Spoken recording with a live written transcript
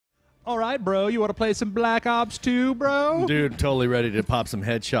All right, bro. You want to play some Black Ops 2, bro? Dude, totally ready to pop some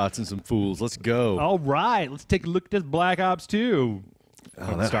headshots and some fools. Let's go. All right. Let's take a look at this Black Ops 2.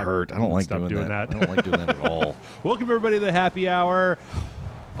 Oh, that hurt. I don't like doing that. I don't like doing that at all. Welcome, everybody, to the happy hour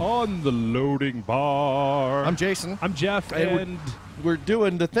on the loading bar. I'm Jason. I'm Jeff, and we're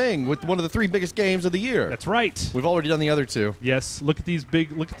doing the thing with one of the 3 biggest games of the year. that's right. We've already done the other 2. Yes, look at these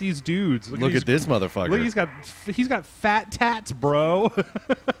dudes. Look at this motherfucker. Look, he's got fat tats, bro.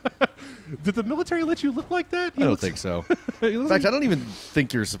 Did the military let you look like that? I don't think so. In fact, I don't even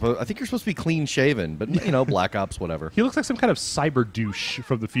think you're supposed. I think you're supposed to be clean shaven, but you know, Black Ops, whatever. He looks like some kind of cyber douche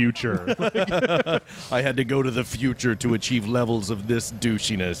from the future. I had to go to the future to achieve levels of this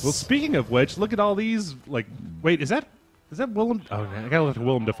douchiness. Well, speaking of which, look at all these. Like, wait, is that Willem? Oh, man, I gotta look at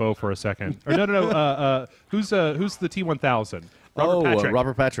Willem Dafoe for a second. Or no. Who's the T-1000? Robert Patrick.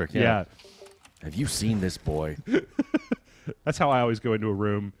 Robert Patrick. Yeah, Have you seen this boy? that's how I always go into a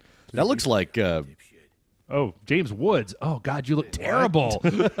room. That looks like. Oh, James Woods. Oh God, you look terrible.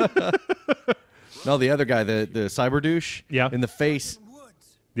 No, the other guy, the cyber douche. Yeah. In the face.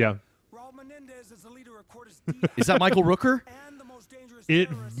 Yeah. Is that Michael Rooker? It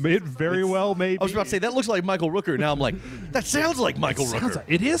very well may be. I was about to say, that looks like Michael Rooker. Now I'm like, that sounds like Michael Rooker.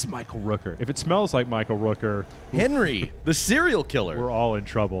 It is Michael Rooker. If it smells like Michael Rooker, Henry, the serial killer. we're all in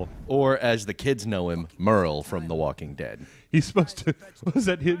trouble. Or, as the kids know him, Merle from The Walking Dead. He's supposed to. Was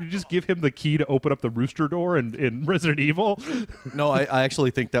that? You just give him the key to open up the rooster door in Resident Evil? No, I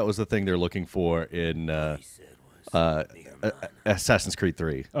actually think that was the thing they're looking for in Assassin's Creed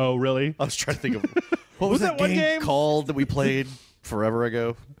 3. Oh, really? I was trying to think of what was that one game called that we played forever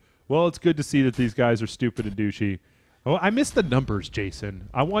ago. Well, it's good to see that these guys are stupid and douchey. Oh, I miss the numbers, Jason.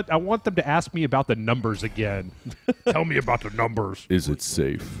 I want them to ask me about the numbers again. Tell me about the numbers. Is it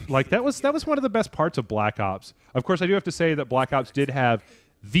safe? Like that was one of the best parts of Black Ops. Of course, I do have to say that Black Ops did have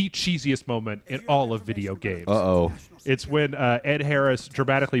the cheesiest moment in all of video games. Uh-oh. It's when Ed Harris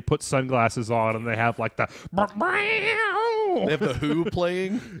dramatically puts sunglasses on and they have like the They have the Who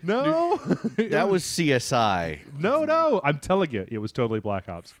playing? no. That was CSI. No. I'm telling you, it was totally Black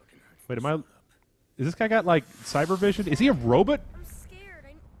Ops. Wait, is this guy got like cyber vision? Is he a robot?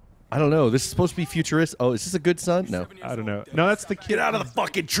 I don't know. This is supposed to be futuristic. Oh, is this a good son? No. I don't know. No, that's the kid. Get out of the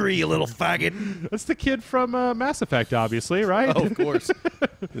fucking tree, you little faggot. That's the kid from Mass Effect, obviously, right? Oh, of course.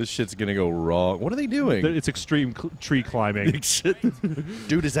 This shit's going to go wrong. What are they doing? It's extreme tree climbing.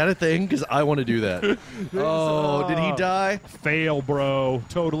 Dude, is that a thing? Because I want to do that. Oh, did he die? Fail, bro.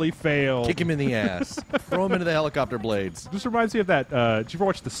 Totally fail. Kick him in the ass. Throw him into the helicopter blades. This reminds me of that. Did you ever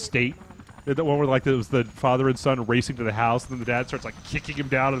watch The State? The one where like it was the father and son racing to the house, and then the dad starts like kicking him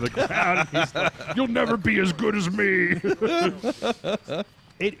down to the ground. And he's like, "You'll never be as good as me."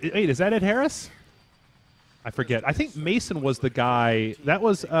 Wait, is that Ed Harris? I forget. I think Mason was the guy. That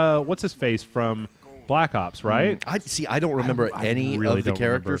was what's his face from Black Ops, right? I don't remember any really of the don't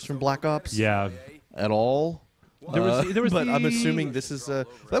characters remember. from Black Ops. Yeah. At all. There was but I'm the- assuming this is that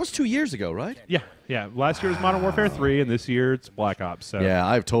was 2 years ago, right? Yeah. Last year was Modern Warfare 3, and this year it's Black Ops. So Yeah,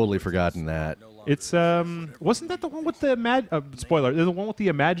 I've totally forgotten that. it's wasn't that the one with the spoiler? The one with the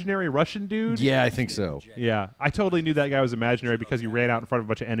imaginary Russian dude? Yeah, I think so. Yeah, I totally knew that guy was imaginary because he ran out in front of a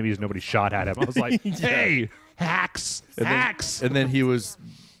bunch of enemies and nobody shot at him. I was like, hey, hacks. And then he was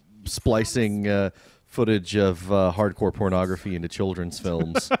splicing footage of hardcore pornography into children's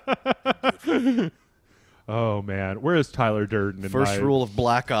films. Oh, man. Where is Tyler Durden? First rule of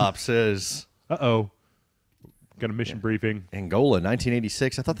Black Ops is Uh-oh. Got a mission briefing. Angola,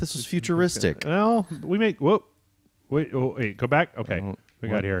 1986. I thought this was futuristic. Well, we make... Whoa. Wait, go back. Okay. We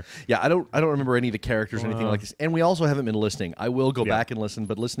got here. Yeah, I don't remember any of the characters or anything like this. And we also haven't been listening. I will go Yeah. back and listen,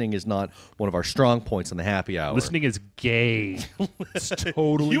 but listening is not one of our strong points in the happy hour. Listening is gay. It's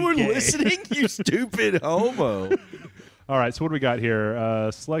totally You were gay. listening, you stupid homo. All right, so what do we got here?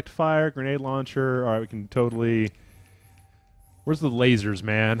 Select fire, grenade launcher. All right, we can totally... Where's the lasers,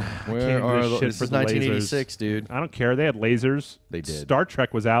 man? I Where can't are do the, shit this for is the 1986, lasers. dude. I don't care. They had lasers. They did. Star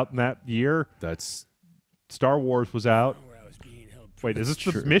Trek was out in that year. That's Star Wars was out. Wait, is this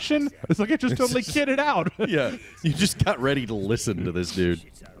the mission? It's like I just totally kidded out. yeah. You just got ready to listen to this dude.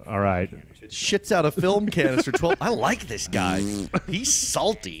 All right. Shits out a film canister 12. I like this guy. He's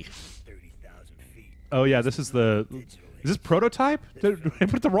salty. Oh yeah, this is the. Is this Prototype? Did I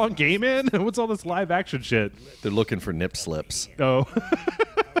put the wrong game in? What's all this live action shit? They're looking for nip slips. Oh,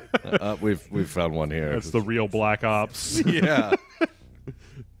 We've found one here. that's the real Black Ops. Yeah.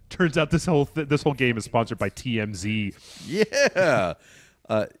 Turns out this whole game is sponsored by TMZ. Yeah.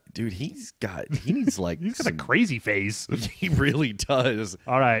 Dude, he needs like He's got a crazy face. he really does.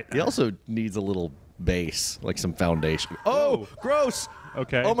 All right. He also needs a little base, like some foundation. Oh, gross.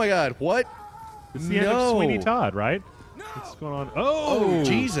 Okay. Oh my God! What? It's the end of Sweeney Todd, right? What's going on? Oh,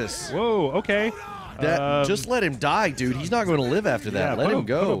 Jesus! Whoa. Okay. Just let him die, dude. He's not going to live after that. Yeah, Let him Put a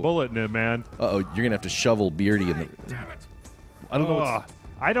go. bullet in him, man. Uh-oh, you're gonna have to shovel Beardy in the. I don't know. What's...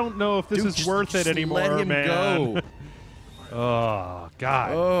 I don't know if this Dude, is worth it just anymore, let him man. go. Oh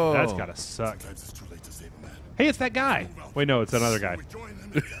God, Oh. that's gotta suck. Hey, it's that guy. Wait, no, it's another guy.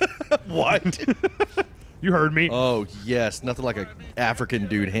 What? You heard me. Oh yes, nothing like a African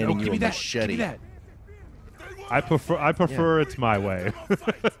dude handing give you me a that. machete. Give me that. I prefer it's my way.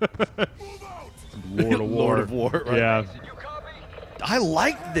 Lord of War. Lord of War. Right? Yeah. I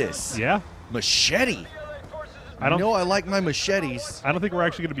like this. Yeah. Machete. I don't. I like my machetes. I don't think we're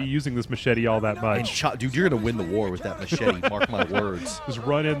actually going to be using this machete all that And much. dude, you're gonna win the war with that machete. Mark my words. Just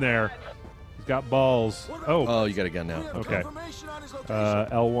run in there. He's got balls. Oh. Oh, you got a gun now. Okay.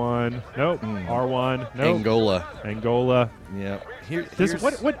 L1. Nope. R1. Nope. Angola. Angola. Yeah. Does,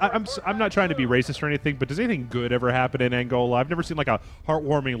 I'm not trying to be racist or anything, but does anything good ever happen in Angola? I've never seen like a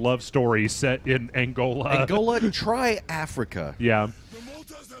heartwarming love story set in Angola. Angola, try Africa. Yeah.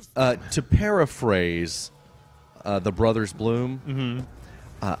 To paraphrase the Brothers Bloom,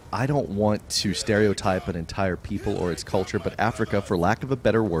 I don't want to stereotype an entire people or its culture, but Africa, for lack of a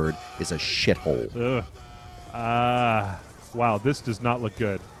better word, is a shithole. Ugh. Wow, this does not look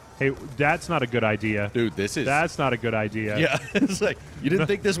good. Hey, that's not a good idea. Dude, this is... That's not a good idea. Yeah, it's like, you didn't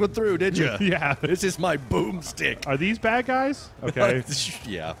think this one through, did you? Yeah. This is my boomstick. Are these bad guys? Okay.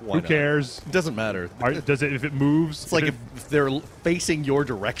 Yeah, why Who not? cares? It doesn't matter. Does it if it moves? It's like if they're facing your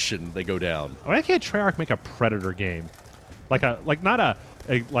direction, they go down. Why can't Treyarch make a Predator game? Not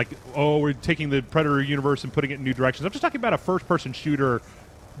we're taking the Predator universe and putting it in new directions. I'm just talking about a first-person shooter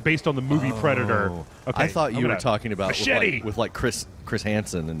based on the movie Predator. Okay, I thought you were talking about Machete. with Chris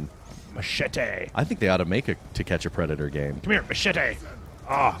Hansen, and Machete. I think they ought to make a To Catch a Predator game. Come here, Machete.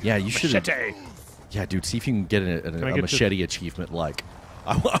 Oh, Yeah, you should. Machete. Yeah, dude, see if you can get a get machete achievement. Like,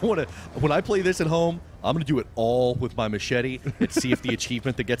 I want to. When I play this at home, I'm gonna do it all with my machete and see if the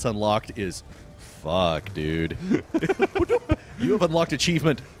achievement that gets unlocked is, fuck, dude. You have unlocked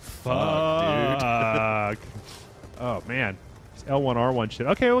achievement. Fuck, dude. Oh man, it's L1 R1 shit.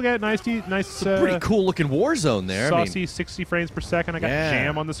 Okay, we'll get nice. Pretty cool looking Warzone there. Saucy 60 frames per second. I got Yeah.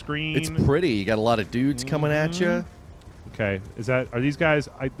 jam on the screen. It's pretty. You got a lot of dudes coming at you. Okay, are these guys?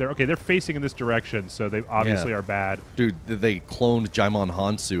 They're facing in this direction, so they obviously are bad. Dude, they cloned Jaimon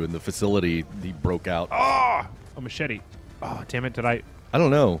Hansu in the facility. He broke out. Oh, a machete. Oh, damn it! I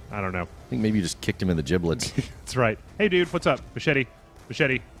don't know. I don't know. I think maybe you just kicked him in the giblets. That's right. Hey, dude, what's up? Machete.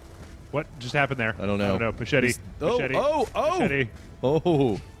 What just happened there? I don't know. Machete. Machete. Oh! Machete.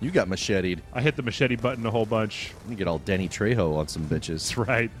 Oh, you got macheted. I hit the machete button a whole bunch. You get all Denny Trejo on some bitches. That's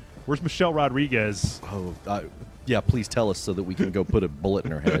right. Where's Michelle Rodriguez? Oh, yeah, please tell us so that we can go put a bullet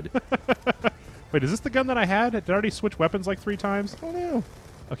in her head. Wait, is this the gun that I had? Did I already switch weapons like 3 times? I don't know.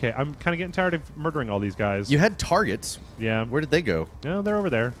 Okay, I'm kind of getting tired of murdering all these guys. You had targets. Yeah. Where did they go? No, they're over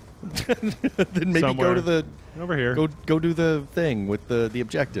there. Then maybe Somewhere. go to the Over here. go do the thing with the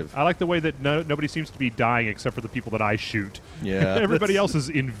objective. I like the way that nobody seems to be dying except for the people that I shoot. Yeah, Everybody else is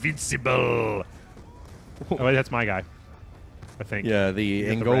invincible. Oh, wait, that's my guy. I think. Yeah, the You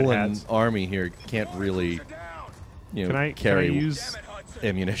get the red Angolan hats. army here can't really, Can I carry use?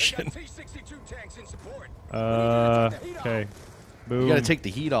 ammunition. Okay. Boom. You got to take the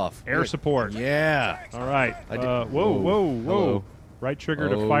heat off. Air Good. support. Yeah. All right. I did- Whoa. Hello. Right trigger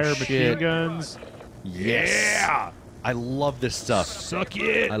to Oh, fire machine shit. guns. Yes. Yeah. I love this stuff. Suck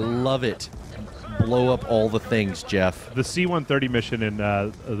it. I love it. Blow up all the things, Jeff. The C-130 mission in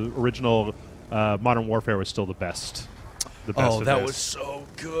the original Modern Warfare was still the best. The best Oh, of that this. was so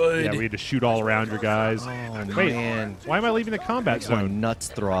good. Yeah, we had to shoot all around your guys. Oh, Wait, man. why am I leaving the combat Makes my zone? nuts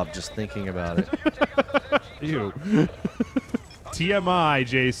throb just thinking about it. Ew. TMI,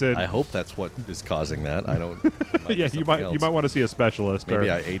 Jason. I hope that's what is causing that. I don't. Yeah, you might want to see a specialist. Maybe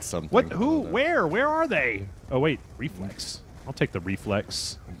or, I ate something. What? I Who? don't know. Where are they? Oh wait, reflex. I'll take the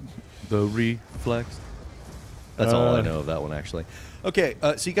reflex. The reflex. That's all I Uh, know of that one, actually. Okay,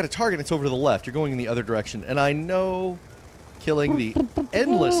 so you got a target. It's over to the left. You're going in the other direction, and I know killing the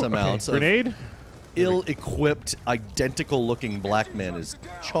endless amounts of Grenade. ill-equipped, identical-looking black men is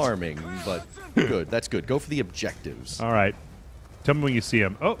charming, but good. That's good. Go for the objectives. All right. Tell me when you see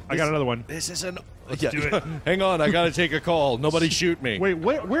him. Oh, I got another one. This is an. do it. Hang on, I gotta take a call. Nobody shoot me. Wait,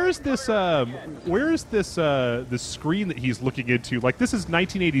 where is this? Where is this? This screen that he's looking into? Like, this is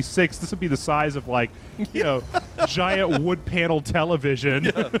 1986. This would be the size of like, giant wood panel television.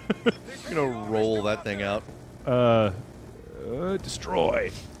 I'm gonna roll that thing out.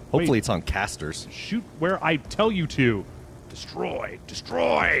 Destroy. Hopefully, Wait, it's on casters. shoot where I tell you to. Destroy.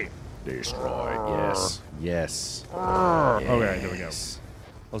 Destroy. Destroy. Yes. Okay, there we go.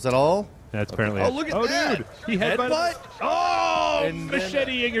 Was that all? That's apparently Oh, it. look at that. Dude. He headbutted. Headbutt? Oh, And then-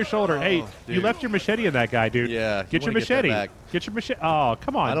 machete in your shoulder. Hey, you dude. left your machete in that guy, dude. Yeah, Get you your wanna get that machete. back. Get your machete. Oh,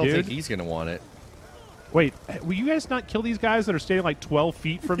 come on, I don't dude. think he's going to want it. Wait, will you guys not kill these guys that are standing like 12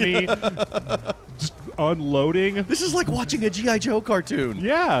 feet from me? Just unloading? This is like watching a G.I. Joe cartoon.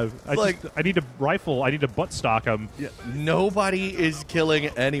 Yeah. Like- I need to rifle. I need to butt stock them. Yeah, nobody is killing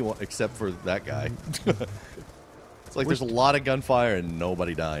anyone except for that guy. It's like there's a lot of gunfire and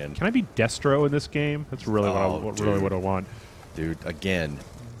nobody dying. Can I be Destro in this game? That's really dude. what I want. Dude, again,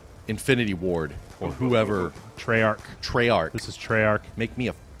 Infinity Ward or whoever, Treyarch. Treyarch, This is Treyarch. make me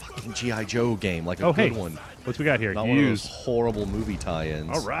a fucking G.I. Joe game, like a Oh, good hey. one. What's we got here? Not one of those Use. horrible movie tie-ins.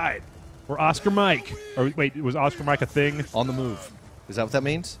 All right. We're Oscar Mike. Or wait, was Oscar Mike a thing? On the move. Is that what that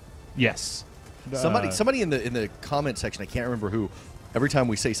means? Yes. Somebody in the comment section, I can't remember who, every time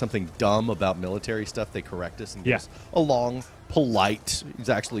we say something dumb about military stuff, they correct us and give Yeah. us a long, polite, he's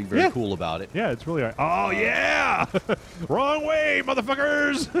actually very Yeah. cool about it. Yeah, it's really. Oh yeah, wrong way,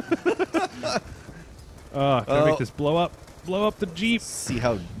 motherfuckers! Can I make this blow up? Blow up the Jeep. See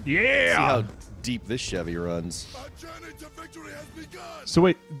how Yeah. see how deep this Chevy runs. So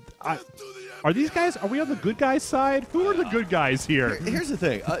wait, are these guys? Are we on the good guys' side? Who are the good guys here? Here's the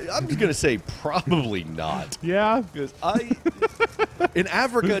thing. I'm just gonna say probably not. Yeah. Because in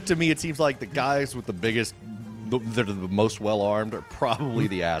Africa, to me, it seems like the guys with the biggest, that are the most well armed, are probably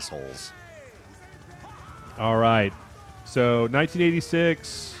the assholes. All right. So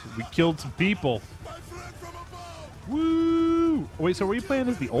 1986, we killed some people. Woo! Wait, so were you playing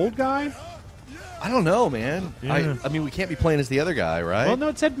as the old guy? I don't know, man. Yeah. I mean, we can't be playing as the other guy, right? Well, no,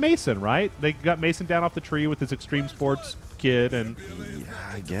 it said Mason, right? They got Mason down off the tree with his extreme sports kid, and Yeah,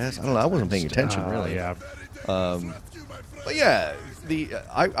 I guess. I don't know. I wasn't paying attention, really. Yeah. But yeah,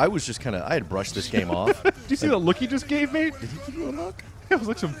 I was just kind of, I had brushed this game off. Did you see the look he just gave me? Did he give you a look? It was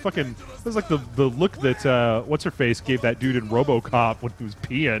like some fucking. It was like the look that what's her face gave that dude in RoboCop when he was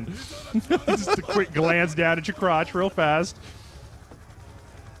peeing. Just a quick glance down at your crotch, real fast.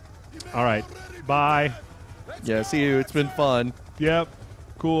 All right, bye. Yeah, see you. It's been fun. Yep,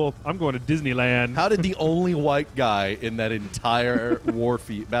 cool. I'm going to Disneyland. How did the only white guy in that entire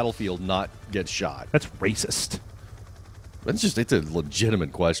battlefield not get shot? That's racist. It's a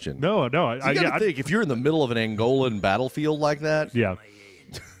legitimate question. No. You gotta think, if you're in the middle of an Angolan battlefield like that, Yeah.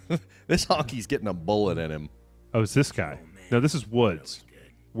 this hockey's getting a bullet in him. Oh, it's this guy. No, this is Woods.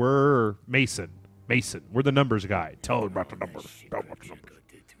 We're Mason. Mason. We're the numbers guy. Tell him about the numbers. Tell him about the numbers.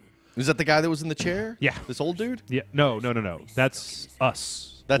 Is that the guy that was in the chair? Yeah. This old dude? Yeah. No. That's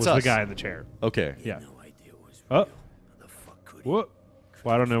us. That's was us. the guy in the chair. Okay. Yeah. Oh. What?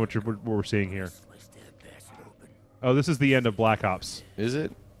 Well, I don't know what we're seeing here. Oh, this is the end of Black Ops. Is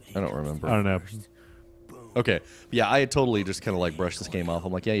it? I don't remember. I don't know. Okay. Yeah, I had totally just kind of like brushed this game off.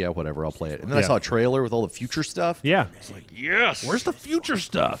 I'm like, yeah, whatever, I'll play it. And then I Yeah. saw a trailer with all the future stuff. Yeah. It's like, yes. Where's the future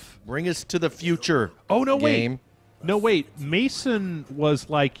stuff? Bring us to the future. Oh, no, game. wait. No, wait. Mason was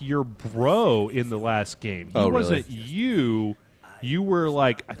like your bro in the last game. He Oh, really? wasn't you. You were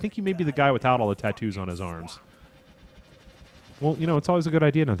like, I think he may be the guy without all the tattoos on his arms. Well, it's always a good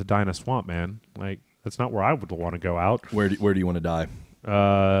idea not to die in a swamp, man. Like, that's not where I would want to go out. Where do you want to die?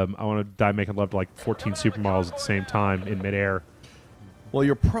 I want to die making love to like 14 supermodels at the same time in midair. Well,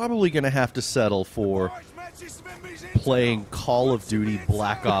 you're probably going to have to settle for playing Call of Duty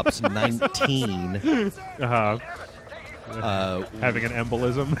Black Ops 19, Having an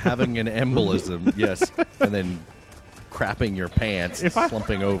embolism. having an embolism, yes, and then crapping your pants, If I-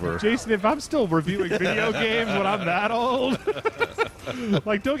 slumping over. Jason, if I'm still reviewing video games when I'm that old,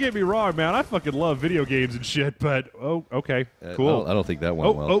 like, don't get me wrong, man. I fucking love video games and shit, but, okay, cool. I don't think that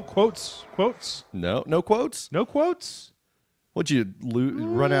went well. Quotes. No quotes? No quotes? Would you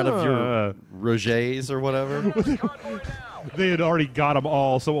run out of your Rogers or whatever? They had already got them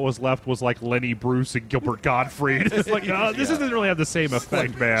all, so what was left was like Lenny Bruce and Gilbert Gottfried. It's like, this doesn't really have the same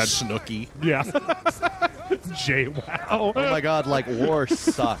effect, man. Snooky. Yeah. Wow. Oh my god, like war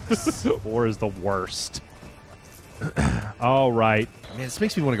sucks. War is the worst. All right. Man, this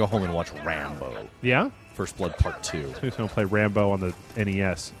makes me want to go home and watch Rambo. Yeah? First Blood Part 2. Who's going to play Rambo on the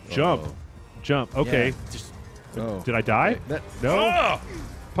NES? Jump. Uh-oh. Jump. Okay. Yeah, just, Did I die? That- No.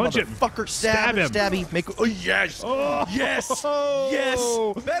 Punch him. Fucker, Stab him. Stabby. Make. Oh yes. Oh. Yes.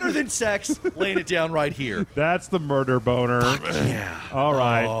 Yes. Better than sex. Laying it down right here. That's the murder boner. Yeah. All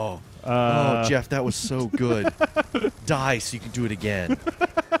right. Oh, Jeff, that was so good. Die so you can do it again.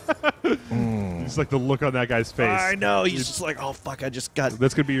 Just like the look on that guy's face. I know. He's just like, oh fuck, I just got.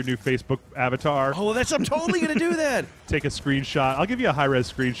 That's gonna be your new Facebook avatar. Oh, I'm totally gonna do that. Take a screenshot. I'll give you a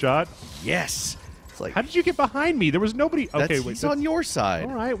high-res screenshot. Yes. It's like, How did you get behind me? There was nobody. Okay, wait. he's on your side.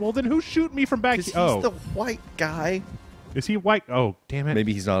 All right. Well, then who's shooting me from back? Because Oh, he's the white guy. is he white? Oh, damn it.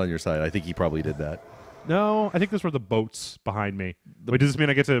 Maybe he's not on your side. I think he probably did that. No, I think those were the boats behind me. Wait, does this mean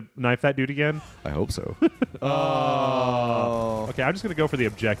I get to knife that dude again? I hope so. Okay, I'm just gonna go for the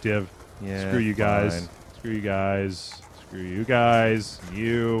objective. Yeah, Screw you guys. fine. Screw you guys. Screw you guys.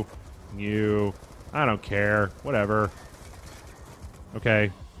 You. I don't care. Whatever.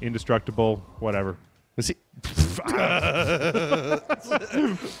 Okay. Indestructible. Whatever. Was he?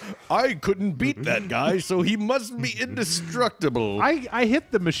 I couldn't beat that guy, so he must be indestructible. I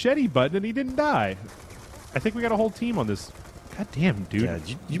hit the machete button and he didn't die. I think we got a whole team on this. God damn, dude. Yeah,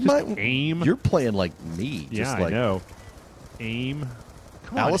 you Just might aim. You're playing like me. Yeah, just I like, know. Aim.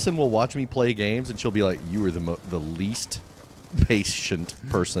 Come on. Allison will watch me play games, and she'll be like, "You are the least patient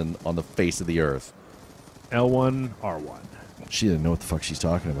person on the face of the earth." L1, R1. She didn't know what the fuck she's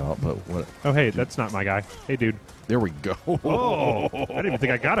talking about, but what? Oh, hey, that's not my guy. Hey, dude. There we go. Oh, I didn't even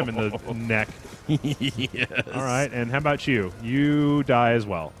think I got him in the neck. Yes. All right, and how about you? You die as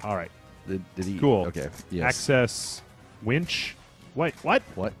well. All right, Did he? cool. Okay. Yes. Access winch. Wait, what?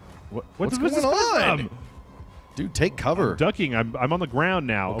 What? What's What's this going come on? from? Dude, take cover. Ducking. I'm on the ground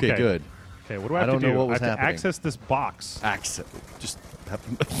now. Okay, good. Okay, what do I have I don't to do? know what was I have happening. to access this box. Access. Just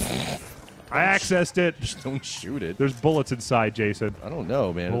I accessed it. just don't shoot it. There's bullets inside, Jason. I don't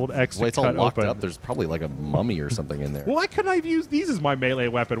know, man. Hold X The way to it's all cut locked open. up. There's probably like a mummy or something in there. Why couldn't I have used these as my melee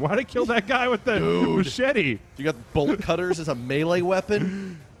weapon? Why did I kill that guy with the machete? You got bolt cutters as a melee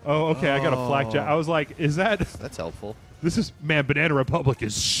weapon. Oh, okay. I got a flak jack. I was like, is that? That's helpful. This is man. Banana Republic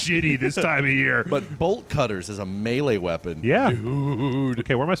is shitty this time of year. But bolt cutters as a melee weapon. yeah. Dude.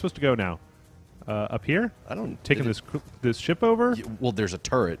 Okay, where am I supposed to go now? Up here? I don't. Taking this ship over? Well, there's a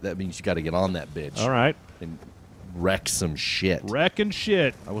turret. That means you got to get on that bitch. All right. And wreck some shit. Wrecking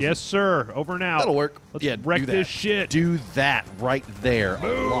shit. wasn't- Yes, sir. Over and out. That'll work. Let's yeah, wreck do that. this shit. Do that right there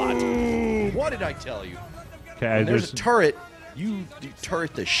a lot. What did I tell you? Okay, When there's a turret. You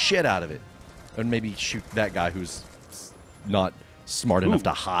turret the shit out of it, and maybe shoot that guy who's not smart enough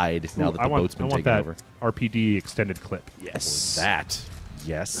to hide now that the boat's been taken that over. RPD extended clip. Yes. That,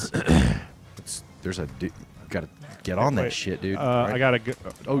 yes. There's a. Got to get on that Wait, shit, dude. I gotta go.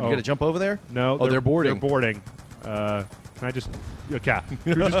 Oh, you got to jump over there? No. Oh, they're boarding. They're boarding. Can I just? Okay.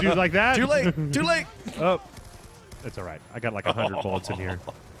 Can we just do it like that? Too late. Too late. Oh, that's all right. I got like 100 bullets in here.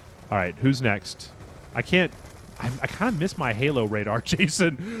 All right, who's next? I can't. I kind of miss my Halo radar,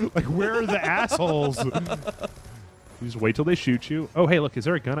 Jason. Like, where are the assholes? You just wait till they shoot you. Oh, hey, look, is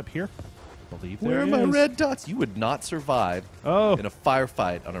there a gun up here? I believe there Where are is. my red dots? You would not survive Oh. in a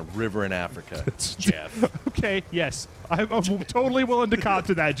firefight on a river in Africa, Jeff. Okay, yes. I'm totally willing to cop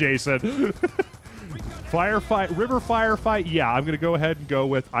to that, Jason. Firefight, river firefight. Yeah, I'm going to go ahead and go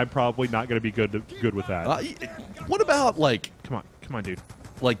with I'm probably not going to be good with that. What about Come on, dude.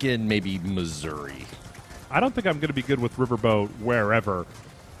 like in maybe Missouri? I don't think I'm going to be good with riverboat wherever.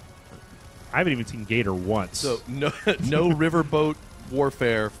 I haven't even seen Gator once. So no riverboat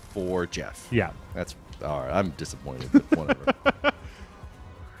warfare for Jeff. yeah. That's all right. I'm disappointed, but whatever.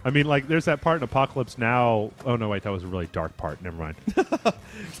 I mean, like, there's that part in Apocalypse Now. Oh, no, wait, that was a really dark part. Never mind.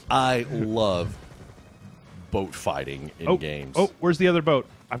 I love boat fighting in games. Oh, where's the other boat?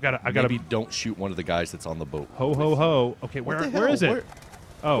 I've got Maybe to. don't shoot one of the guys that's on the boat. Ho, ho, ho. Okay, What where the where hell? is it?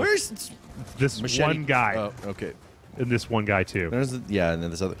 Oh, Where's this machete? one guy. Oh, okay. And this one guy, too. There's and then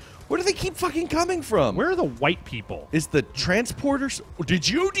this other. Where do they keep fucking coming from? Where are the white people? Is the transporters? Did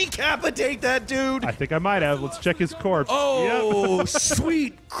you decapitate that dude? I think I might have. Let's check his corpse. Oh,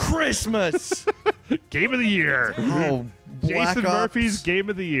 sweet Christmas! Yep. Game of the year. Oh, Black Jason Ops. Murphy's Game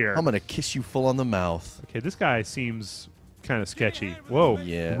of the Year. I'm gonna kiss you full on the mouth. Okay, this guy seems kind of sketchy. Whoa.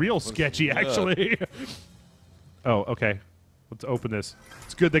 Yeah. Real sketchy, actually. Oh, okay. Let's open this.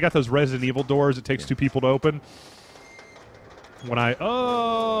 It's good. They got those Resident Evil doors. It takes two people to open. When I...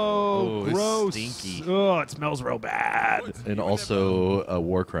 Oh, it's gross. stinky. Oh, it smells real bad. And also a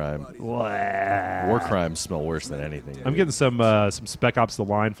war crime. War crimes smell worse than anything. I'm getting some Spec Ops The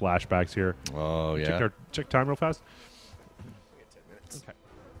Line flashbacks here. Oh yeah. Check time real fast. Okay.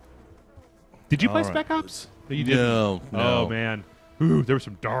 Did you play All right. Spec Ops? No, you didn't. No. Oh, man. Ooh, there was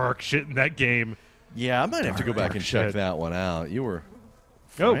some dark shit in that game. Yeah, I might have to go back and check shit. that one out. You were.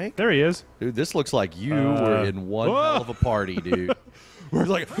 Oh, Frank? there he is. Dude, this looks like you were in one whoa. hell of a party, dude. We're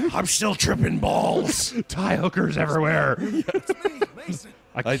like, I'm still tripping balls. Tie hookers everywhere.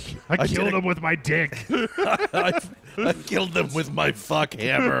 I I killed did him with my dick. I killed them with my fuck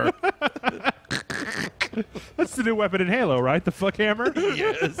hammer. That's the new weapon in Halo, right? The fuck hammer?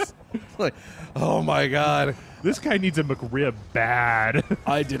 Yes. Like, oh my god. This guy needs a McRib bad.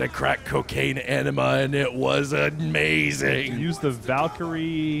 I did a crack cocaine enema and it was amazing. Use the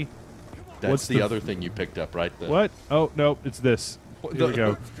Valkyrie. That's What's the the- other thing you picked up, right? What? Oh, no, it's this. Here we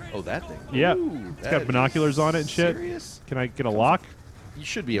go. Oh, that thing. Yeah. Ooh, It's got that binoculars is on it and shit. Serious? Can I get a lock? You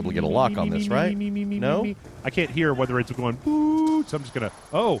should be able to get a lock on this, right? No? I can't hear whether it's going boo, so I'm just gonna.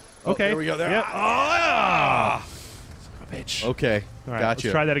 Oh, okay. there we go. There. Yep. Ah! Son of a bitch. Okay, All right, gotcha.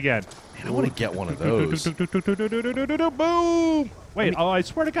 let's try that again. Man, I want to get one of those. Boom! Wait, oh, I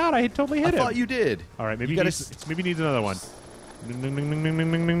swear to God, I totally I hit him. thought you did. All right, maybe You he gotta needs, maybe he needs another one.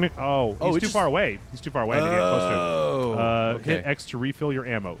 Oh, Oh, he's it too just- far away. He's too far away to get close to him. Oh, okay. Hit X to refill your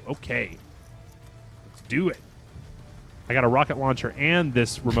ammo. Okay. Let's do it. I got a rocket launcher and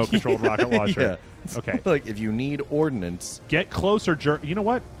this remote-controlled rocket launcher. Yeah. Okay. Like, if you need ordnance... Get closer, jerk. You know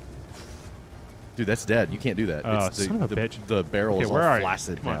what? Dude, that's dead. You can't do that. Oh, It's son of a the, bitch. The barrel Okay, is where all are you?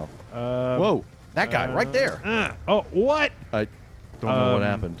 flaccid Come now. on. Whoa, that guy right there. Oh, what? I don't know what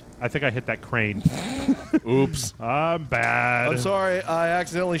happened. I think I hit that crane. Oops. I'm bad. I'm sorry. I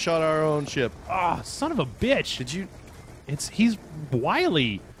accidentally shot our own ship. Oh, son of a bitch. Did you... He's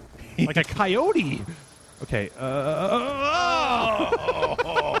wily, like a coyote. Okay.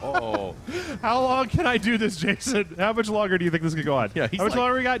 Oh. How long can I do this, Jason? How much longer do you think this could go on? Yeah, he's How much like-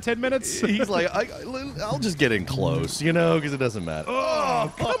 longer we got? 10 minutes? He's like, I'll just get in close, you know, because it doesn't matter.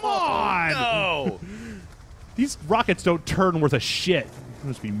 Oh, come on! No. These rockets don't turn worth a shit. They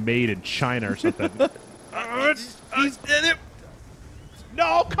must be made in China or something. He's in it.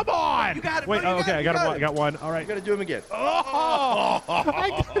 No, come on! You got it, Wait, buddy, you okay, got it, I you got got him. it. I got one. All right. You got to do him again. Oh!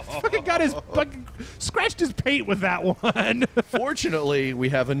 I fucking got his fucking scratched his paint with that one. Fortunately, we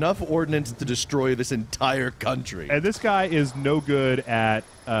have enough ordnance to destroy this entire country. And this guy is no good at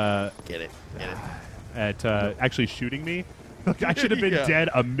Get it. actually shooting me. Like, I should have been Yeah. dead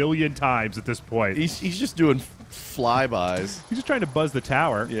a million times at this point. He's just doing flybys. He's just trying to buzz the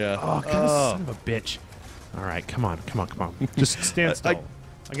tower. Yeah. Oh, God, son of a bitch. All right, come on. Just stand still.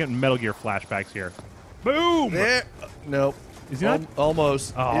 I'm getting Metal Gear flashbacks here. Boom! There. No. Is he not?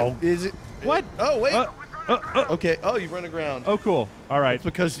 Almost. Oh. Is it? What? Oh, wait. Okay. Oh, you run aground. Oh, cool. All right. It's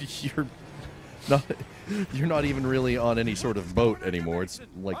because you're not even really on any sort of boat anymore. It's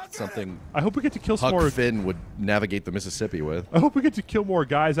like something I hope we get to kill some Huck more. Finn would navigate the Mississippi with. I hope we get to kill more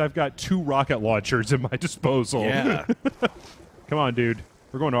guys. I've got 2 rocket launchers at my disposal. Yeah. Come on, dude.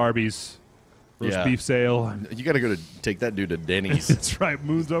 We're going to Arby's. Roast Yeah. beef sale. You got to go to take that dude to Denny's. That's right.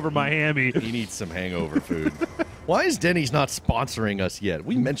 Moon's over Miami. He needs some hangover food. Why is Denny's not sponsoring us yet?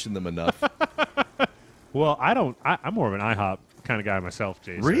 We mentioned them enough. Well, I'm more of an IHOP kind of guy myself,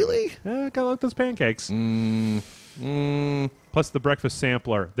 Jason. Really? Yeah, gotta like those pancakes. Plus the breakfast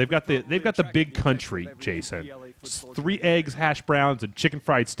sampler. They've got the big country, Jason. It's 3 eggs, hash browns, and chicken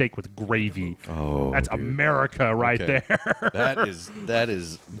fried steak with gravy. Oh, That's dude. America right Okay. there. That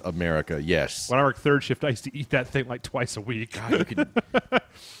is America. Yes. When I worked third shift, I used to eat that thing like twice a week. God, you could.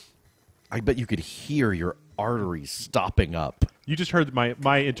 I bet you could hear your arteries stopping up. You just heard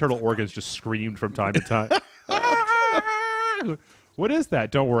my internal organs just screamed from time to time. What is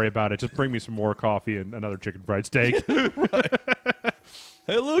that? Don't worry about it. Just bring me some more coffee and another chicken fried steak.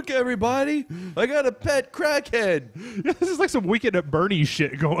 Hey, look, everybody! I got a pet crackhead. This is like some Weekend at Bernie's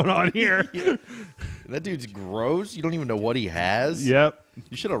shit going on here. That dude's gross. You don't even know what he has. Yep.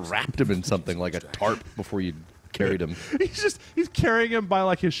 You should have wrapped him in something like a tarp before you carried him. He's carrying him by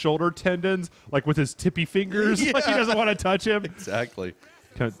like his shoulder tendons, like with his tippy fingers. Like he Yeah. doesn't want to touch him. Exactly.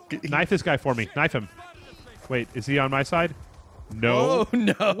 Knife this guy for me. Knife him. Wait, is he on my side? No. Oh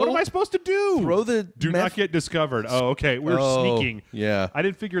no! What am I supposed to do? Throw the Do not get discovered. Oh, okay. We're Oh, sneaking. yeah. I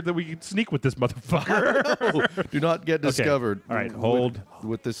didn't figure that we could sneak with this motherfucker. Do not get discovered. All right, hold.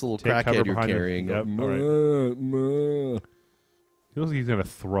 with this little Take cover crackhead you're behind him. carrying. Yep, all right. Feels like he's gonna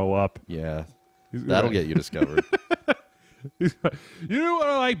throw up. Yeah, He's that'll gonna- get you discovered. You know what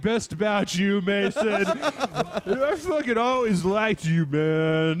I like best about you, Mason? I fucking always liked you,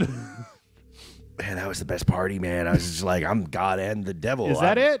 man. Man, that was the best party, man. I was just like, I'm God and the devil. Is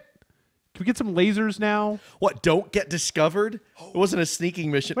that it? Can we get some lasers now? What? Don't get discovered? It wasn't a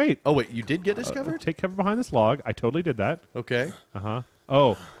sneaking mission. Wait. Oh wait, you did get discovered? Take cover behind this log. I totally did that. Okay.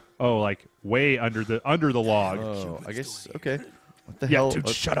 Oh, like way under the log. Oh, I guess. Okay. What the Yeah, hell? dude,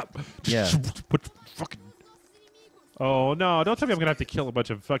 shut up. Yeah. Put fucking. Oh no! Don't tell me I'm gonna have to kill a bunch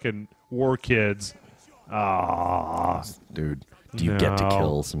of fucking war kids. Ah, Dude, do you get to No.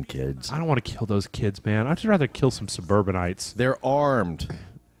 kill some kids? I don't want to kill those kids, man. I'd just rather kill some suburbanites. They're armed.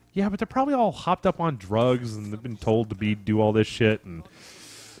 Yeah, but they're probably all hopped up on drugs and they've been told to do all this shit. And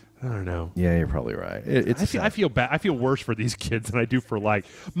I don't know. Yeah, you're probably right. I feel bad. I feel worse for these kids than I do for like,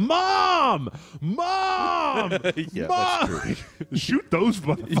 Mom, Yeah, Mom, that's true. shoot those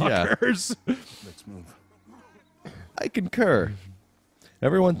motherfuckers. Let's move. I concur.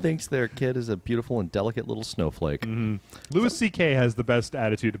 Everyone thinks their kid is a beautiful and delicate little snowflake. Louis C.K. has the best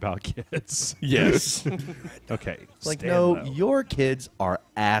attitude about kids. Yes. Okay, Like, stand no, low. your kids are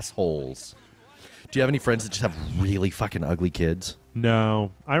assholes. Do you have any friends that just have really fucking ugly kids?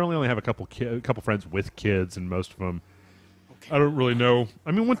 No, I only have a couple friends with kids, and most of them, I don't really know.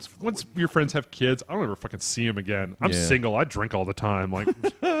 I mean, once your friends have kids, I don't ever fucking see them again. I'm Yeah. single. I drink all the time. Like,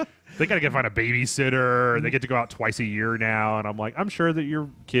 they got to find a babysitter. They get to go out twice a year now, and I'm like, I'm sure that your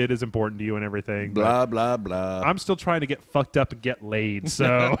kid is important to you and everything. but Blah, blah, blah. I'm still trying to get fucked up and get laid.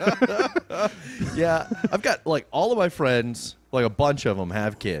 So Yeah, I've got, like, all of my friends, like, a bunch of them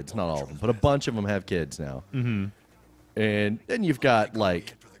have kids. Not all of them, but a bunch of them have kids now. Mm-hmm. And then you've got,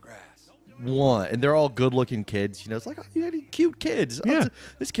 like, one, and they're all good-looking kids. You know, it's like, oh, you got cute kids. Oh, Yeah.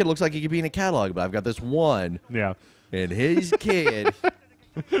 this kid looks like he could be in a catalog, but I've got this one, yeah, and his kid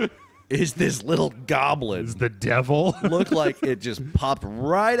is this little goblin. is the devil. Looked like it just popped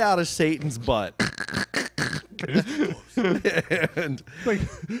right out of Satan's butt. And Like,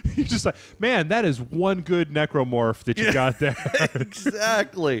 you're just like, man, that is one good necromorph that you got there.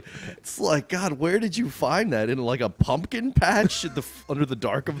 exactly, it's like, God, where did you find that? In like a pumpkin patch at under the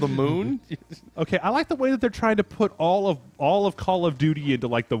dark of the moon? Okay, I like the way that they're trying to put all of Call of Duty into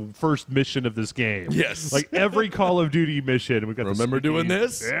like the first mission of this game. Yes. like every Call of Duty mission. We've got the Remember doing sneaky-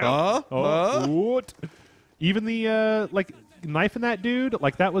 this? Yeah. Huh? Huh? What? Even the like knifing that dude,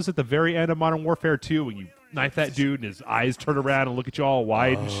 like that was at the very end of Modern Warfare 2 when you knife that dude and his eyes turn around and look at you all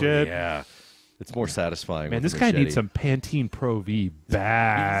wide and shit. Yeah, it's more satisfying. Man, with this a guy machete. needs some Pantene Pro V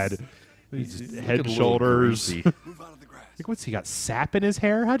bad. He's Head, looking a little shoulders. greasy. Move out of the grass. Like, what's he got? Sap in his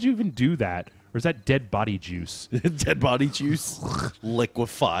hair? How'd you even do that? Or is that dead body juice? Dead body juice,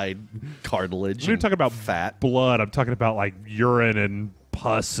 liquefied cartilage. I'm not and talking about fat. blood. I'm talking about like urine and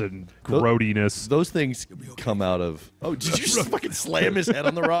pus and grody-ness. Those things come out of. Oh, did you just fucking slam his head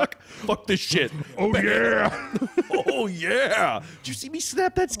on the rock? Fuck this shit. Oh yeah! Oh yeah! Did you see me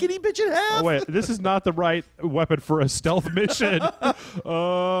snap that skinny bitch in half? Oh wait, this is not the right weapon for a stealth mission.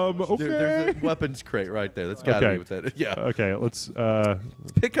 Okay. There's a weapons crate right there. That's gotta Okay. be with that. Yeah. Okay, let's.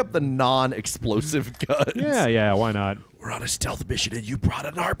 Pick up the non-explosive guns. Yeah, why not? We're on a stealth mission and you brought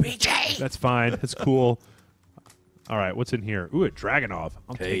an RPG. That's fine. That's cool. All right, what's in here? Ooh, a Dragonov.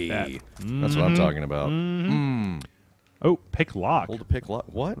 I'll take that. That's what I'm talking about. Oh, pick lock. Hold a pick lock.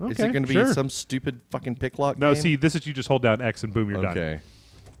 What? Is Okay, it going to be sure. some stupid fucking pick lock? No, game? see, this is you just hold down X and boom, you're done. Okay.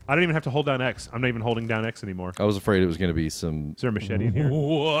 I don't even have to hold down X. I'm not even holding down X anymore. I was afraid it was going to be some. Is there a machete in here?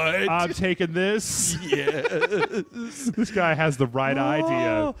 What? I'm taking this. yeah. This guy has the right idea.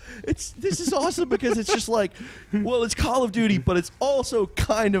 Oh, this is awesome because it's just like, well, it's Call of Duty, but it's also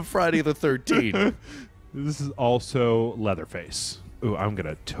kind of Friday the 13th. This is also Leatherface. Ooh, I'm going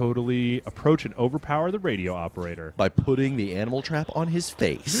to totally approach and overpower the radio operator. By putting the animal trap on his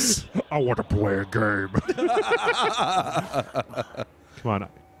face. I want to play a game. Come on.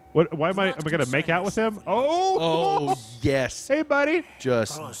 What? Why am I going to make out with him? Oh, yes. Hey, buddy.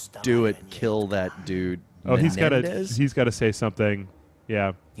 Just do it. Kill that dude. Oh, he's got Menendez? to say something.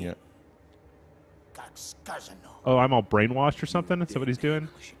 Yeah. Yeah. Oh, I'm all brainwashed or something? Is that what he's doing?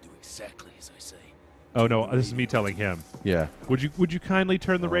 We should do exactly as I say. Oh no, this is me telling him. Yeah. Would you kindly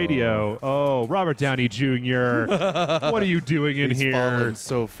turn the radio? Oh, Robert Downey Jr. What are you doing in He's here? fallen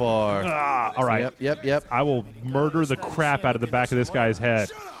so far. Ah, all right. Yep. I will murder the crap out of the back of this guy's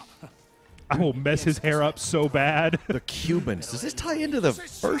head. I will mess his hair up so bad. The Cubans. Does this tie into the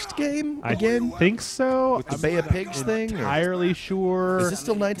first game I again? think so. With the Bay of Pigs thing? Or? Entirely sure. Is this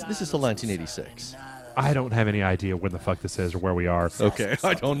still 19? This is still 1986. I don't have any idea when the fuck this is or where we are. Okay,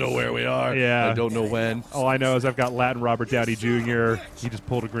 I don't know where we are. Yeah. I don't know when. All I know is I've got Latin Robert Downey Jr. He just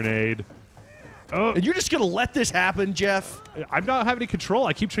pulled a grenade. Oh, And you're just gonna let this happen, Jeff? I'm not having any control.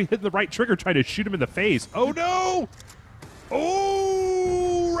 I keep hitting the right trigger trying to shoot him in the face. Oh no!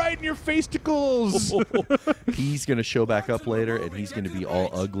 Oh, right in your face tickles. He's gonna show back up later, and he's gonna be all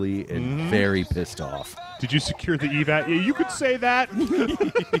ugly and very pissed off. Did you secure the evac? Yeah, you could say that.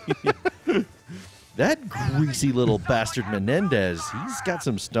 That greasy little bastard Menendez, he's got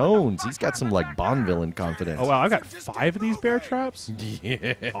some stones. He's got some like Bond villain confidence. Oh wow, I've got 5 of these bear traps.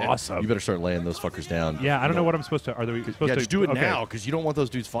 Yeah. Awesome. You better start laying those fuckers down. Yeah, I don't know what I'm supposed to. Are they supposed Yeah, to? just do it okay. now because you don't want those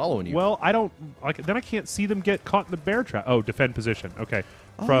dudes following you. Well, I don't. Like, then I can't see them get caught in the bear trap. Oh, defend position. Okay.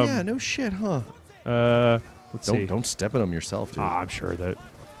 oh yeah, no shit, huh? Let's see. Don't step in them yourself, dude. I'm sure that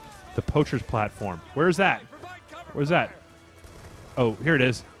the poacher's platform. Where's that? Where's that? Oh, here it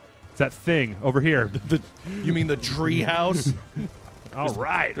is. It's that thing over here. You mean the tree house? All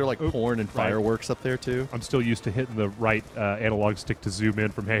right. They're like porn and fireworks up there too. I'm still used to hitting the right analog stick to zoom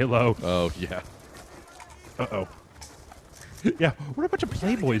in from Halo. Oh yeah. Uh-oh. Yeah, what are a bunch of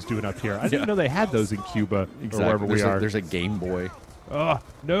Playboys doing up here? I didn't know they had those in Cuba or wherever we are. There's a Game Boy. Oh,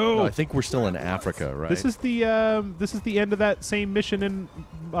 no. No, I think we're still in Africa, right? This is the end of that same mission in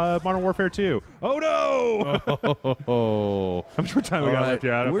Modern Warfare 2. Oh no! Oh. How much more time we got left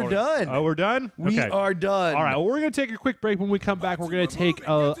here? We're done. Oh, we're done. We Okay. are done. All right. Well, we're gonna take a quick break. When we come back, we're gonna take.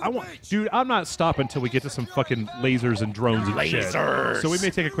 Dude, I'm not stopping until we get to some fucking lasers and drones and shit. Lasers. So we may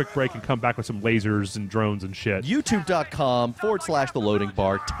take a quick break and come back with some lasers and drones and shit. YouTube.com/the loading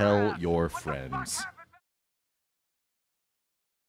bar. Tell your friends.